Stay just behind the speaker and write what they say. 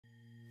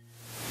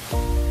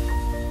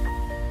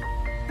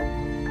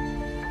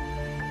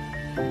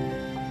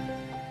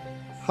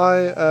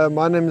Hi,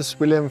 my name is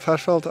William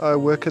Versfeld. I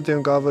work at the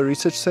Ongava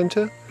Research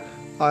Centre.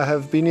 I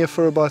have been here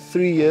for about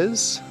 3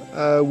 years,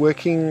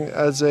 working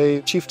as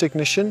a chief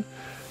technician,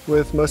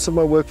 with most of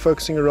my work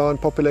focusing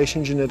around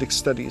population genetics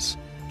studies.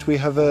 We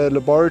have a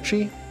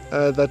laboratory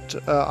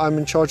that I'm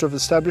in charge of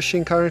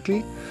establishing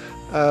currently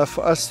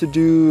for us to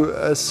do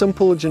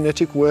simple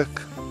genetic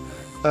work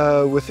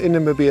within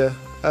Namibia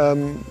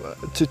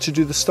to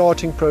do the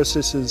starting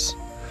processes.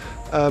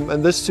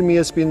 And this to me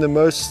has been the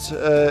most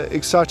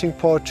exciting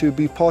part, to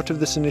be part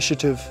of this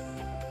initiative.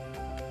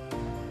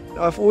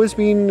 I've always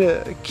been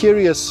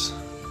curious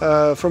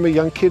from a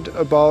young kid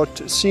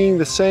about seeing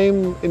the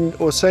same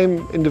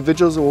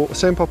individuals or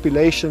same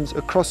populations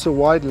across a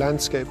wide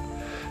landscape.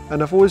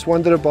 And I've always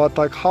wondered about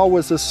how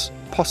was this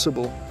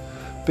possible?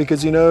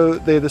 Because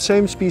they're the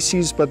same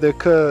species but they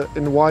occur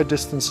in wide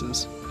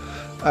distances.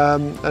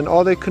 And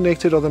are they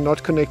connected, are they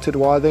not connected,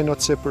 why are they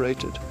not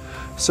separated?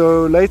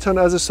 So later on,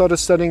 as I started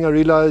studying, I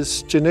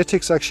realized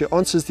genetics actually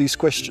answers these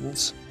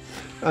questions.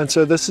 And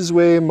so this is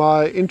where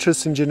my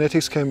interest in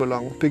genetics came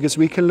along, because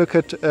we can look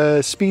at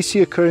a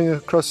species occurring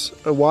across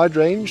a wide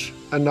range,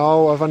 and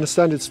now I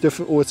understand it's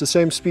different, or it's the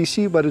same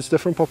species but it's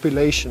different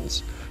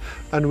populations.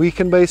 And we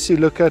can basically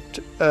look at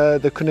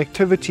the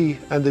connectivity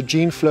and the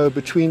gene flow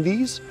between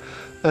these.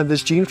 And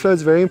this gene flow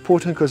is very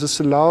important because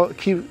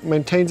it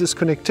maintains this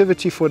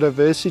connectivity for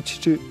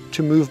diversity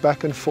to move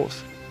back and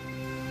forth.